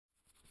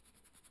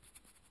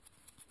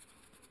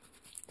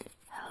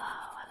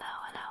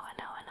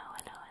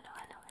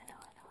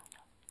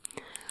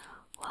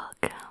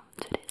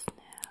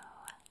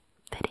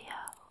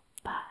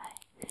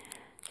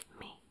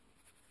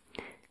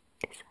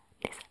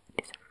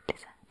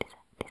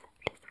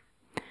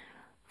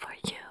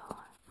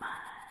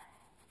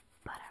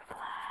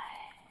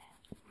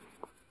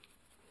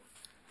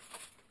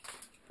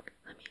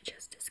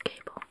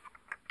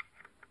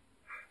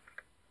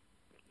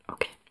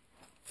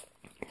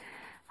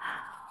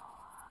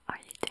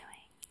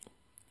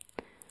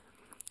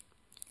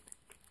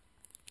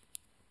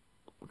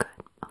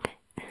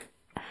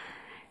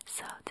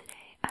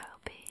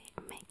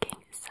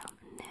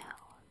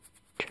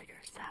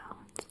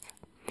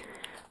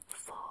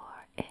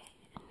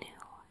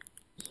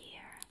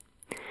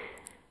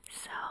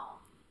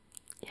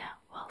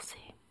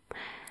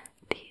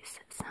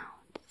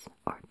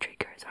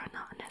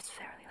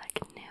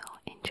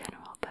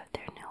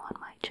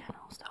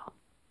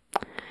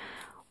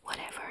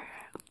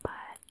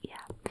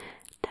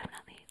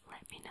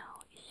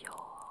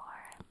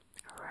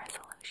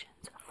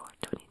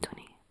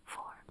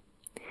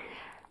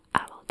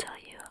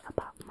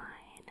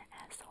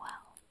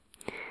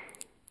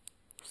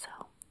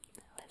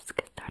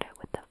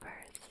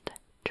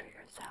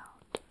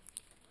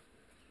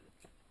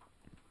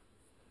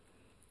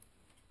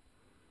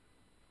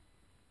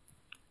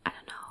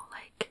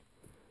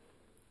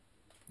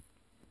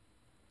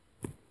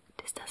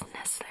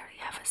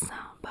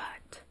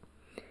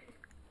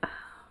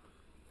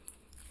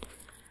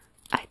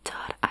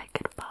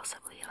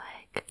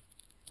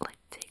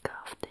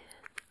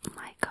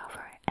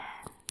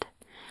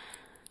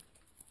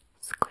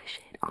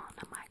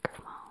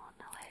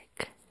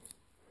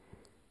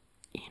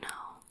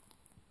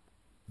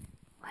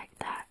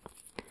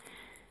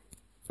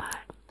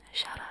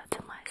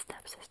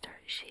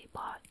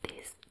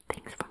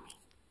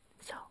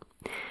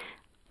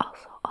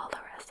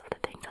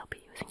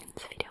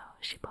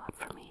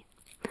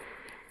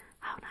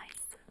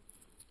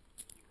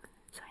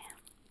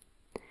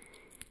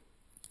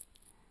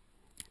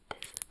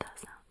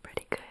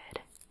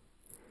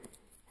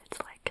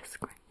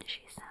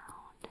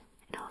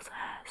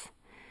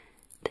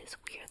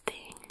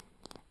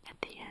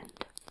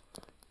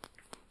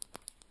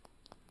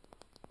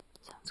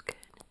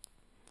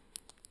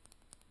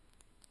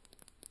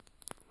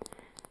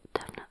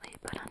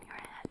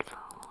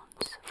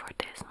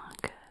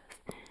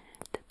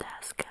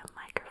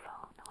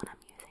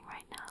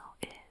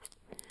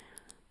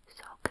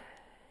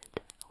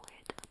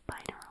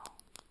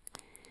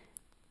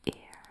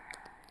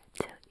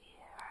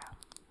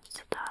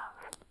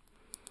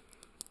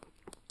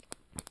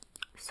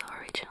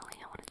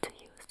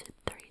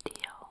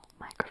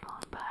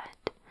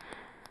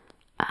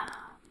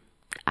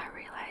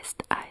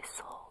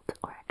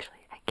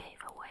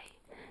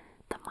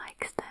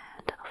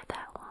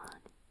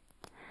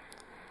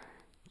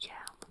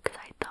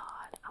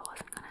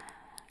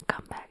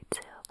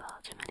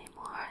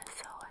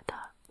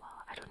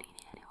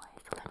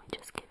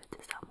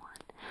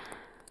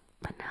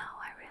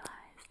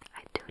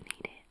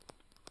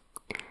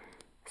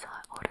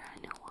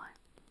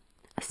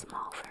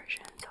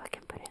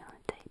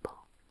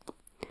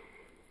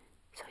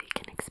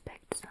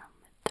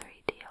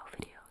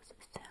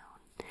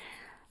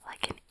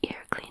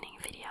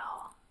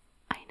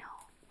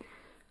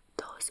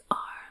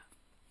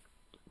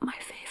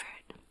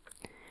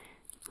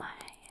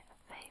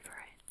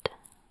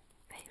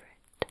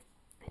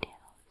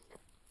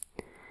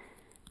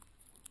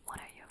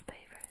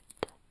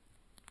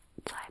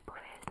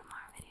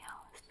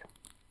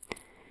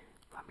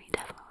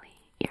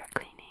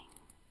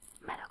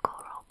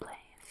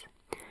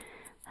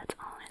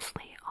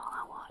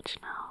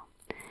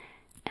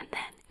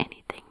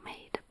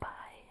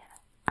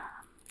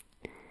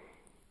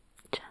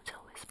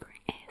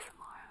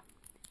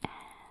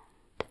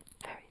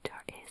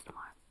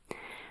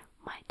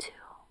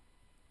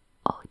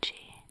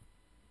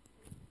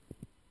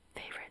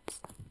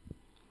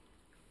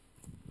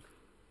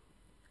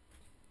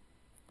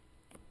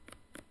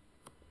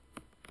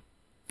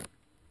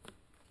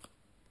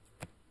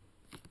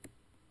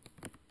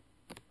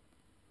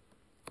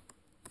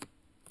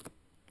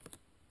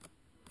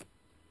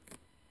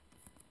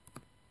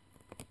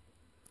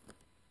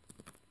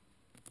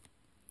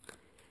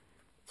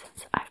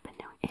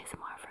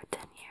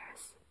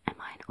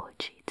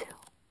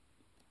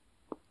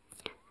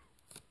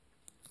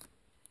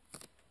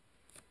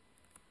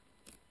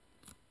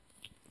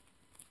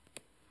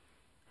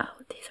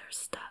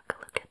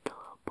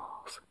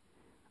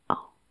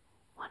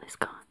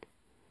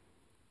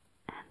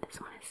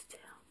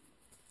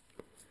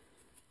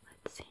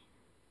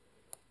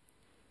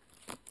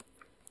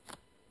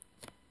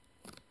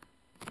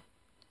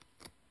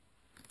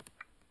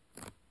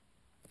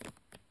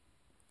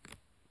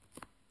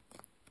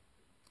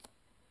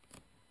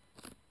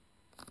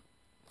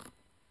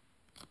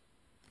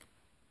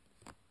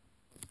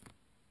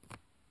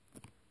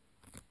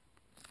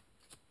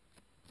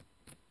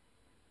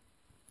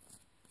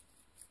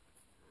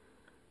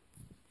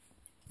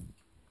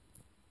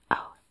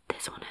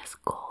this one has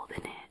gold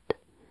in it.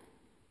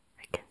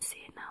 I can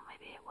see it now,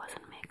 maybe it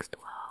wasn't mixed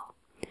well.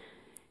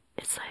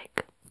 It's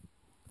like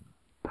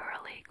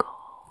pearly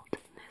gold.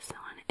 This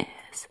one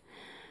is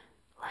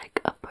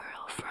like a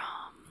pearl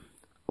from,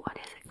 what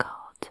is it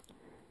called?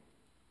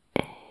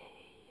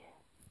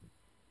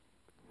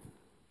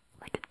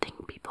 Like a thing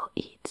people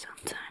eat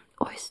sometimes.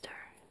 Oyster.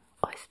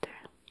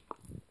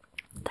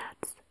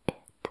 That's it.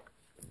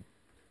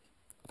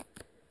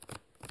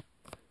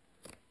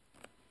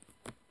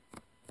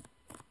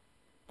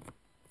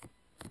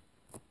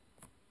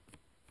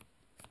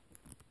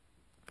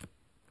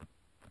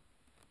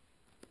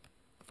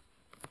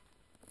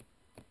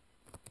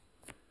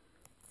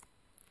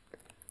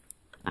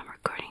 I'm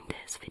recording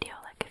this video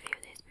like a few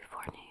days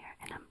before New Year,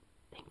 and I'm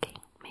thinking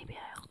maybe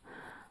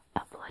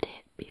I'll upload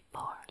it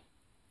before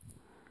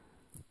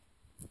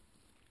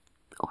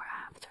or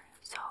after,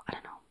 so I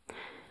don't know.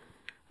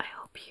 I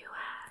hope you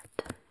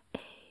had a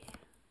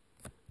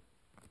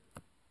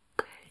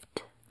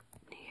good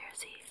New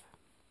Year's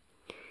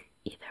Eve.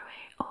 Either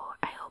way, or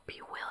I hope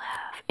you will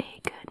have a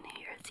good New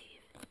Year's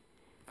Eve.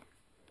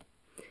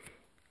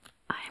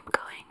 I am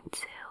going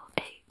to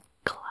a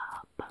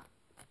club,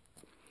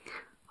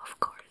 of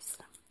course.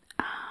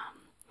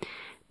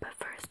 But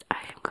first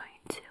I am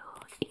going to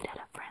eat at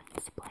a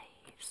friend's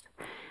place.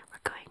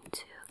 We're going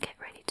to get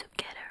ready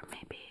together.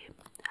 Maybe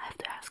I have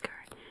to ask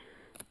her.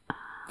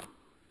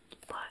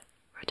 But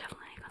we're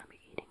definitely gonna be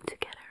eating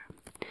together.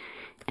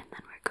 And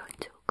then we're going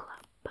to a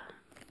club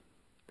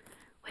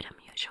with a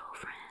mutual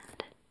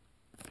friend.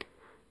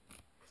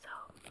 So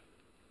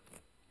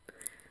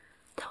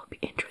that will be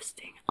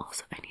interesting.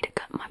 Also, I need to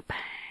cut my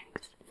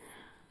bangs.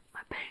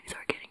 My bangs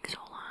are getting so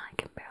long I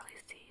can barely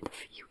see the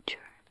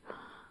future.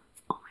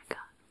 Oh my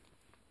god.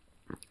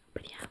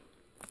 But yeah,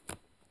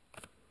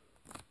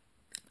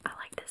 I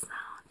like the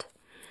sound.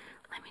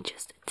 Let me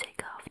just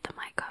take off the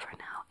mic cover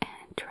now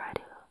and try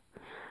to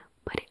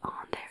put it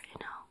on there, you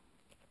know.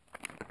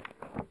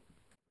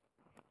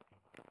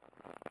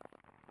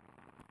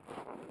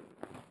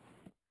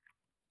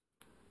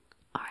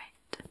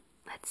 Alright,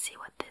 let's see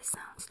what this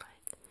sounds like.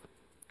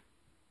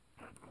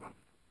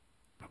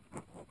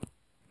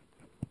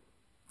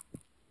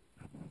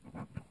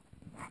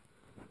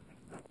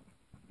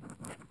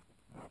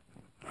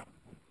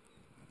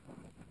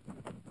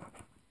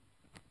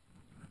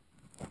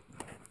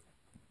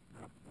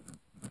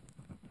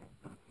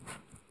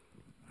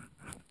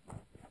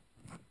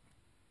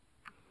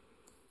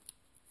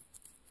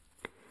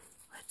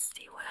 Let's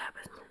see what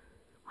happens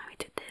when we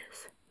do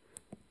this.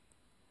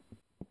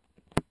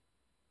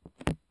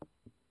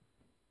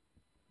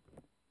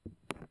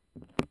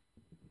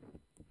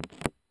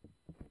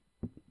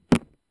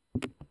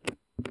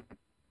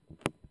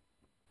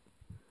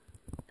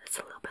 That's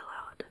a little bit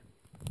loud,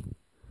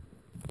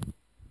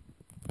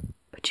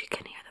 but you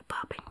can hear the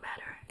popping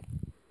better.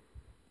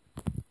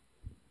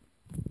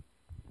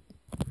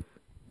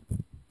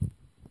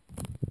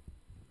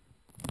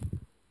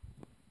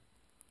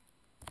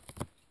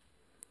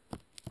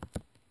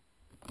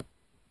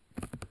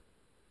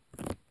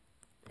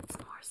 It's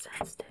more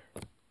sensitive.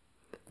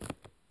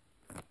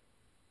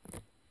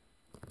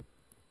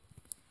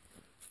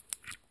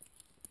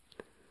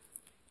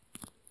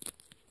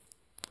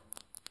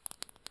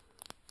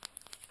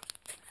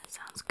 That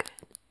sounds good.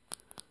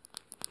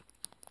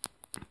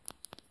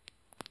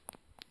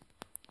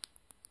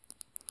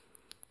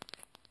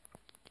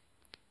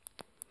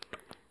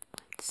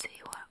 Let's see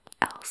what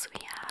else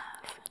we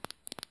have.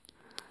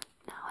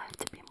 Now I have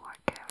to be more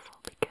careful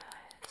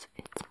because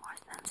it's more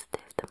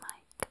sensitive, the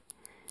mic.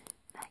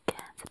 I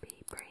can't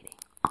be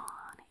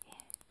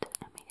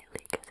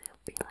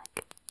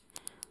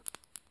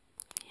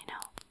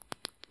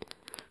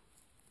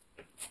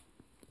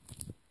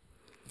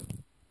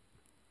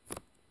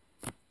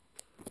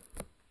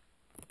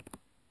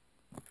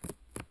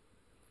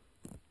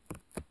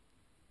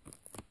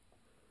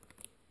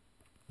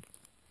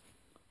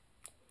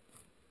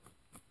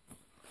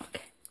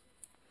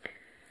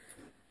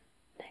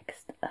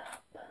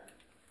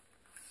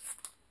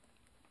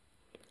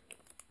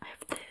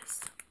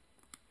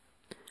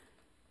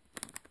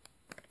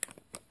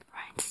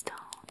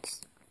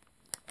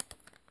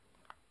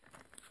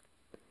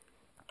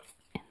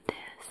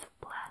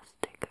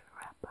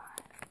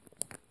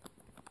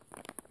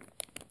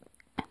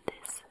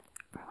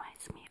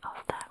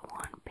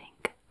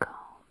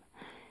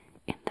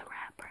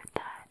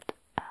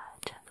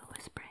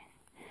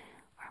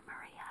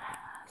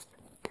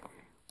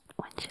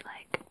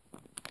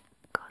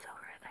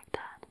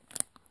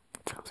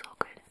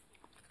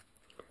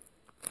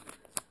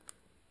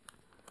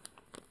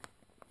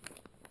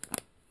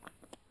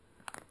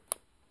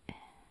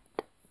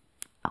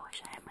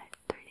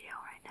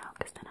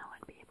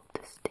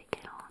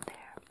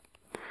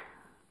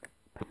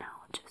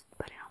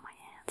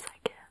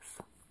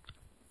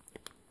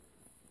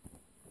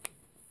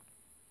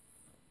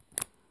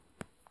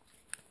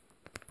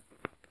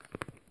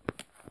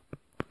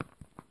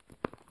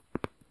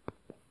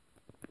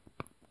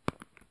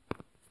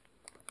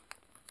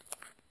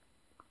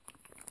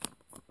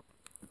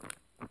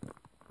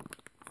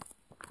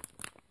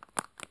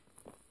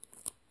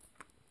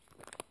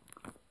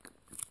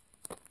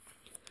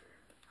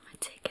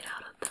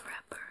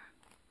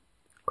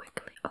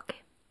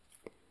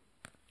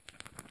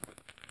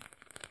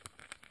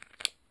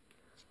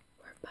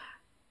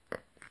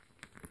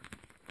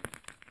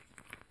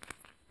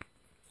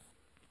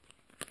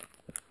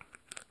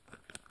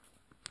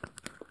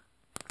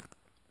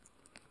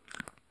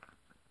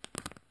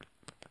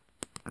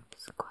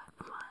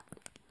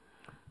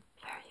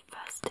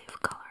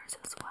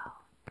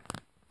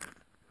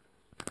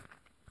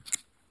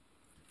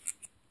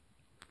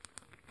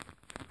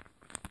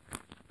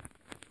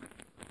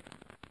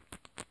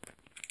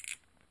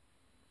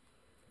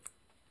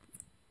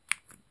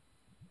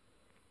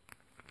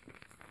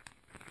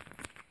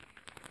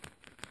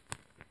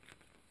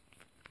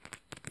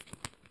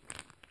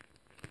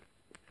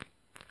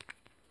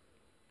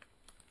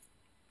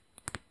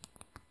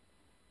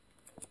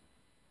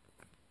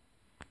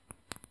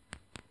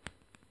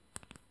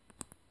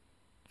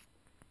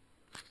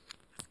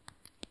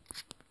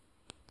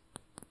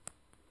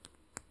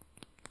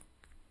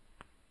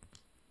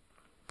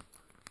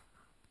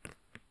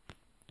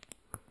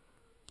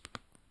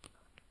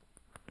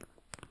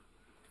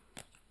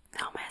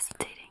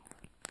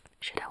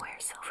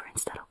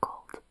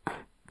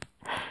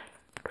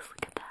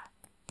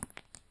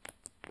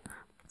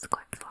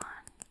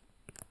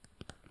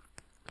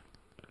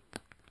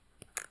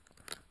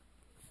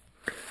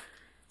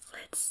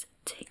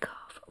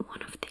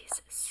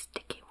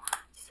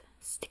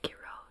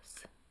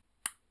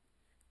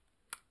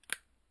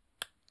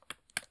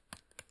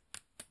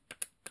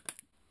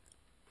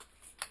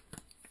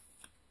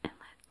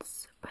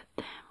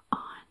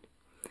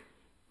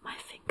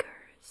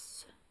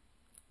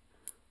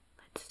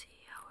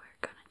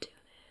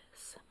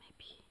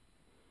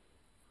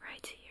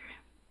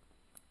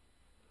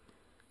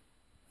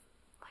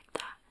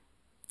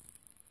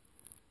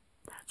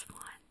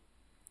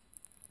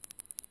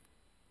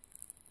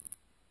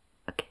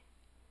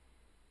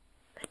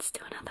let's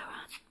do another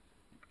one.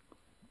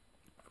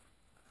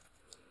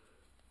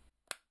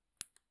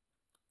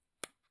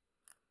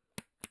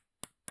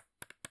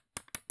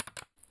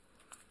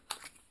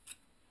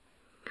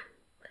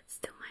 Let's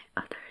do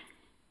my other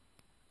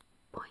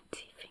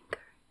pointy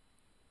finger.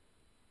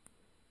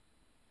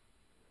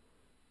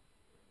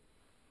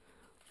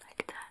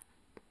 Like that.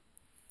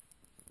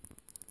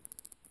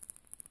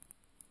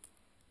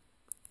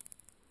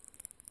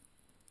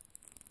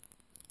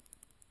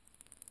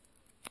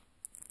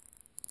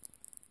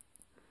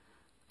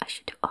 I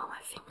should do all my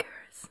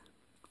fingers.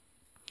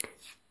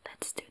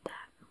 Let's do that.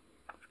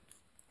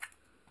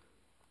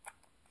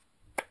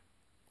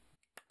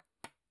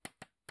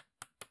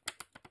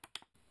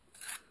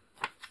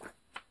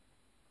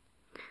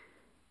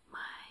 My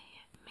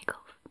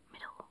middle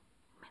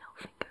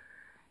finger.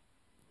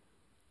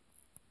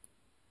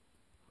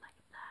 Like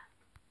that.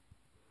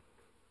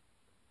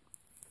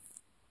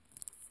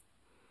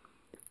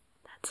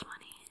 That's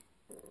funny.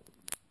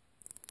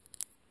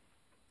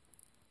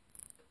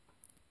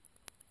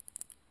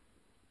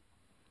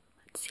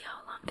 Let's see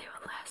how long they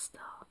will last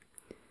though.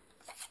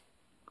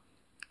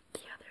 The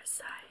other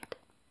side.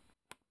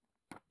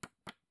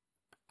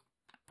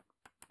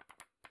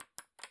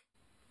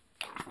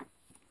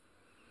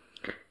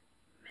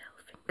 Middle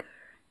finger.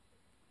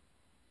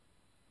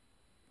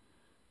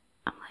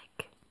 I'm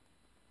like,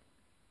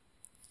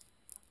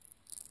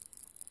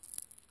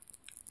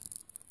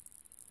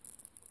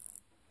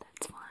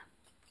 that's one.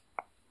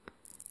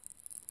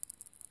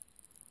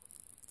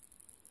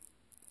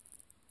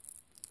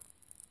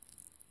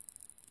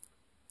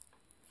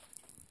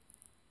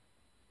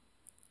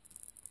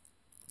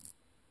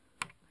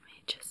 Let me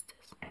adjust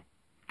this.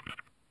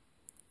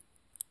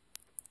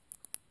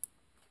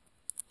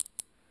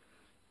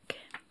 Okay.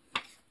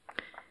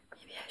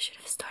 Maybe I should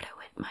have started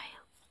with my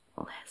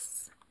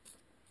less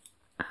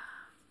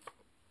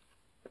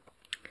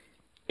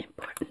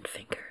important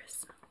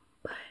fingers,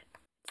 but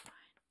it's fine.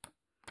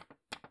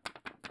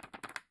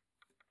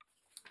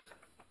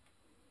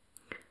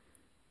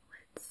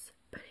 Let's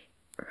put it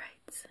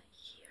right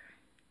here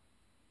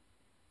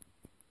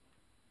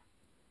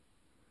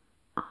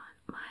on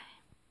my,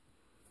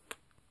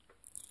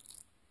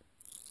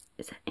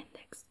 is that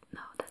index?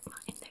 No, that's not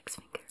index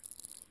finger.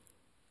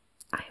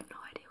 I have no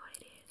idea what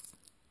it is.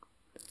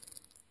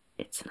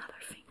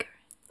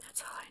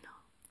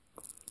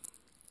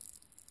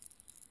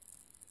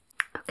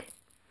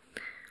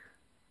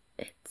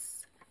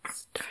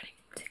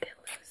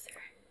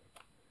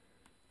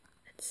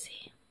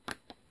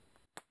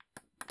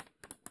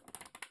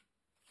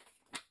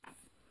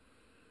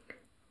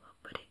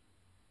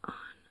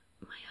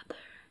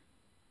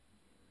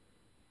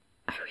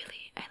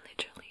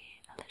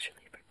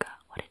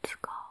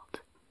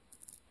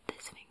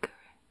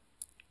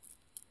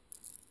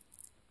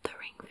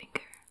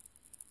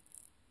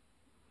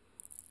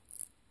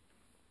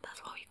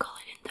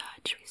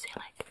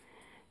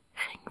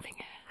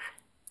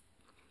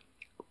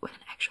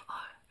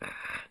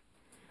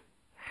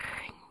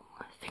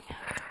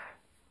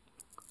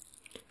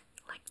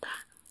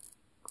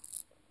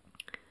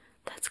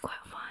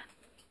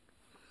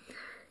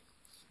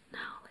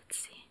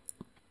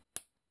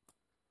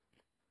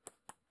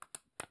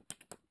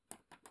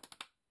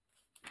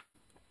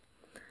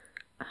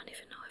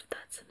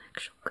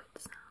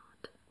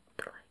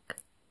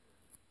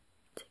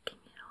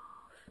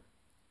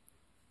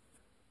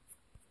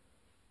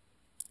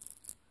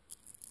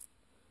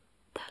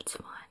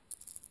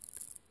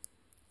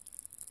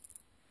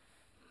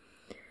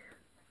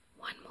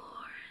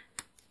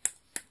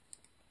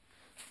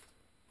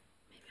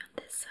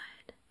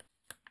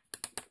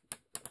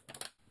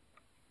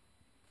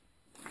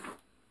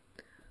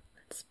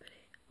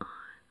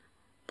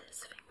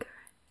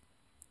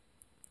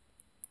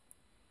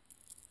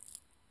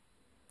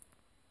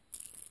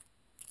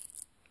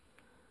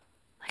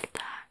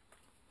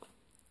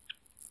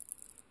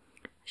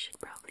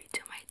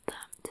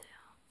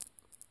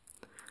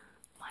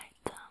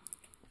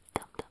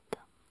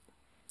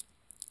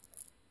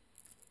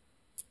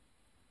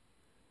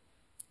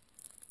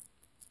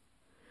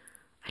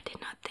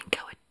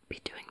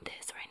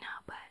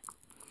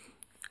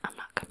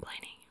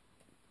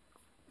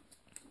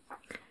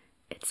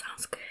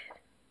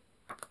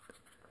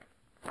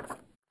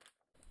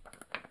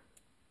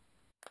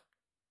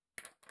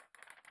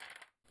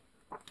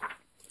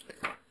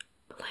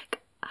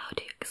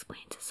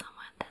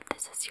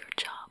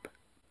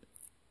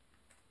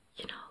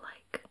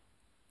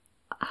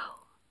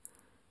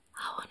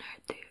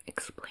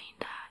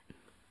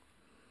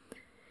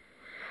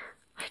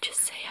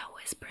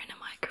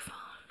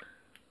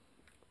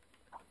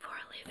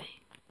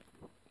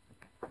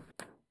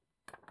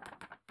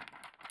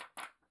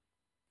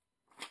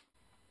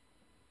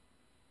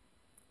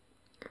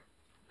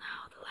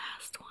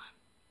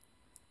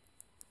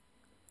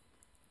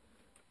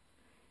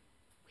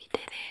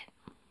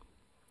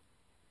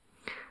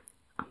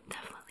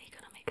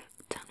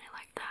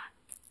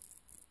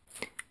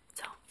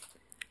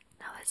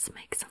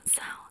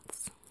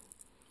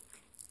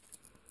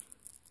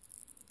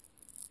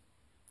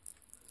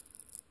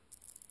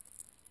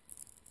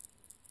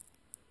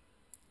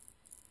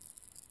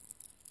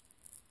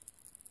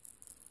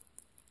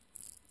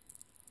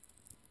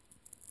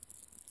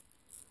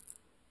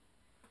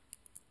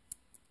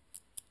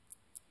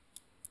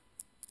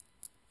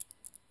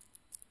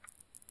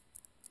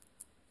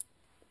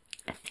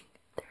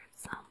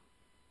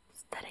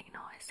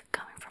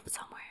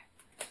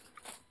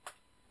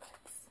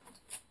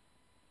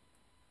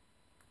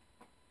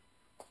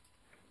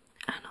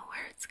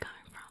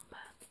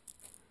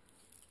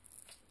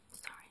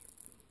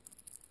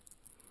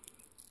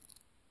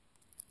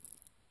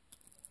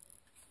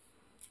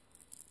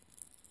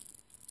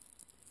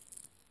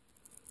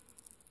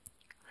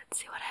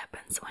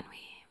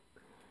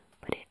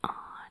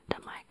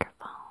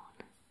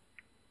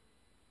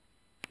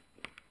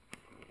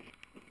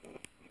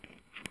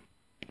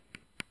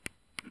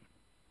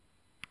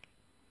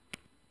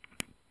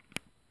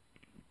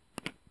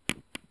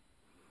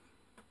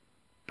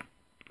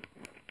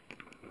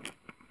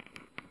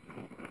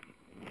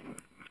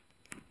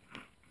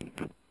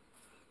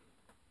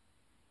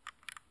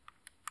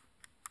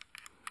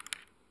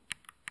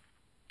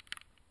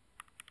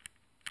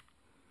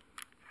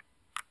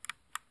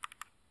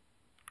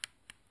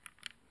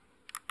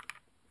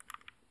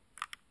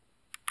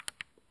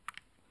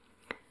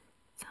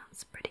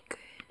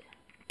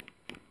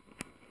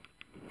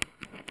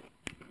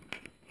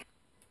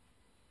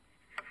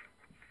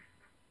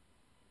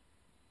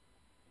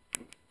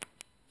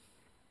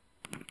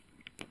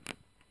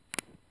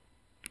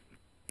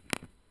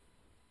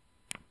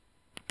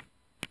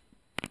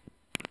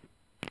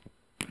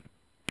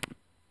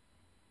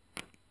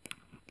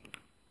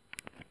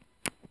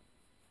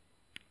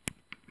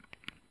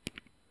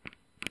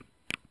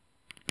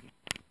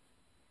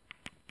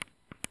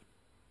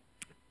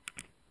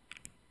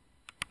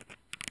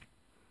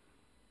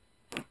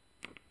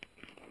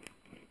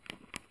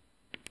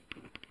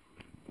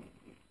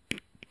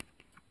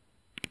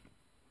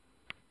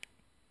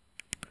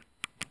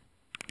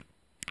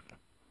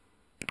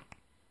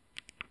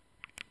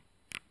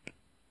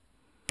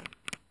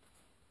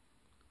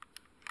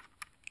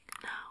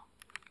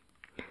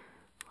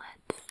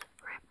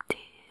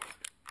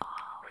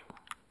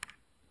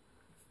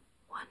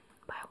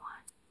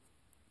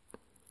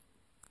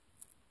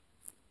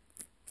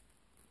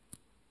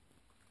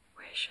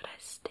 should I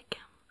stick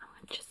him? I'm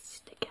gonna just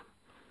stick him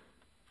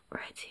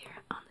right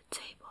here on the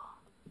table.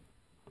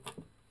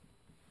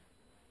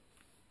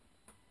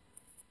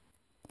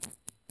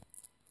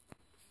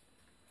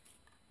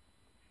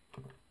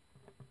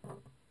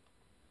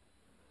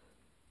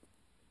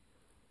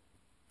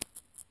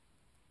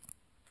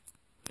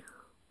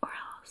 Or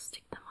I'll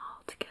stick them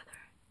all together.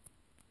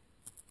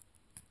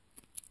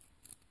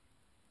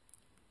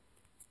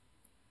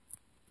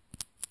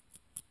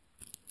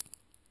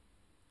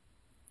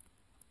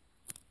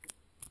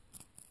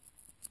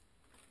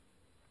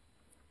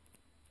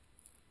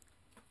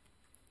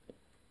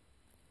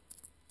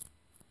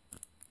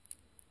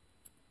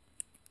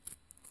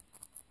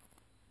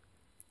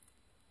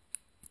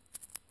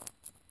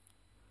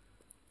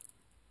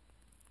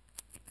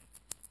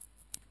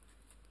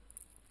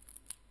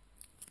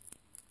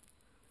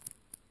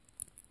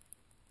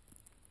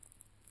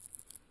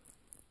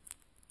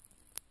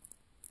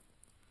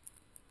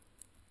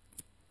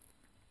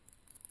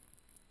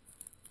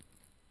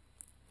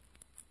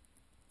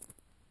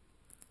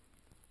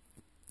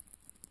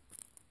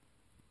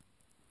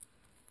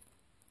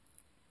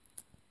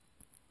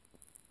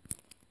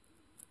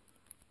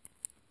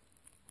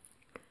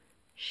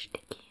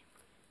 Sticky.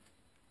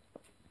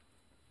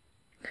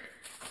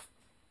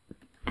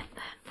 And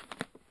then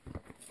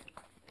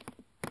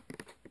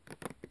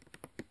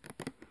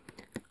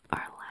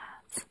our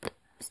last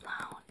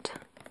sound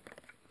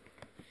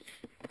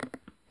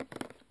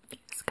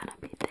is gonna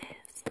be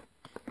this.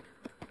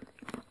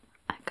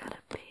 I got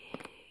a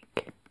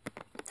big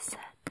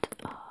set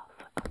of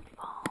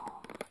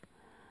foam.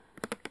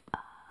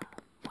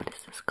 What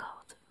is this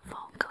called?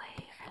 Foam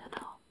clay? I don't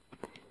know.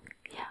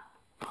 Yeah,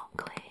 foam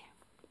clay.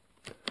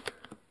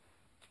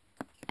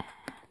 And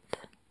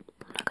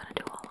I'm not gonna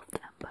do all of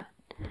them, but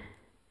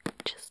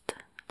just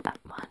a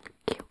fun,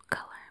 cute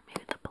color.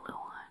 Maybe the blue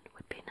one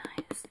would be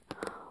nice,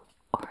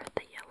 or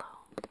the yellow.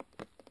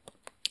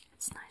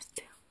 It's nice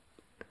too.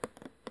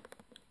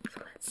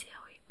 So let's see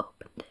how we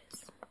open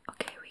this.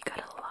 Okay, we got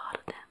a lot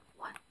of them.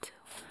 1, 2,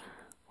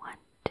 1,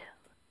 2,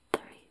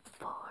 3,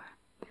 4,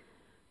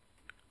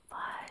 5,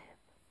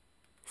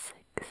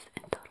 6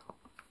 in total.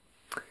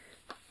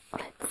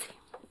 Let's see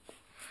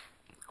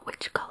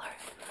which color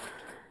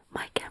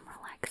my camera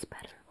likes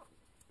better.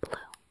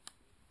 Blue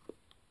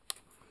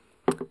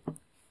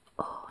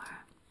or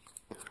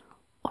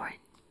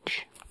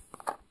orange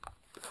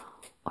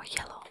or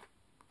yellow.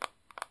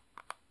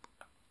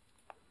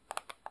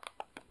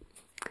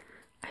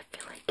 I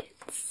feel like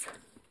it's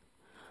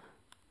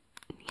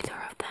neither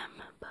of them,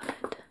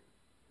 but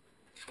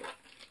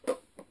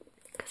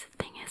because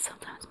the thing is,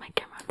 sometimes my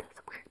camera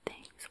does weird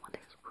things when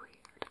there's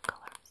weird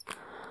colors.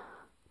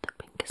 The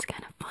pink is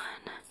kind of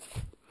fun.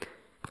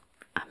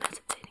 I'm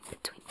hesitating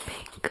between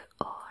pink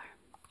or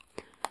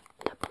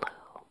the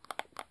blue.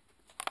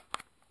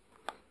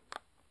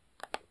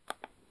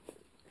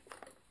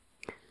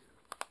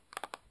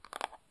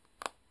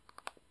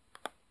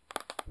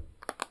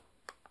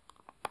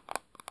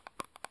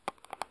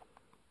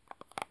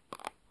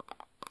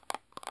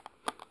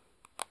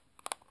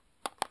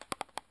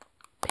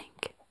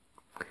 Pink.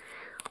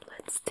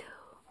 Let's do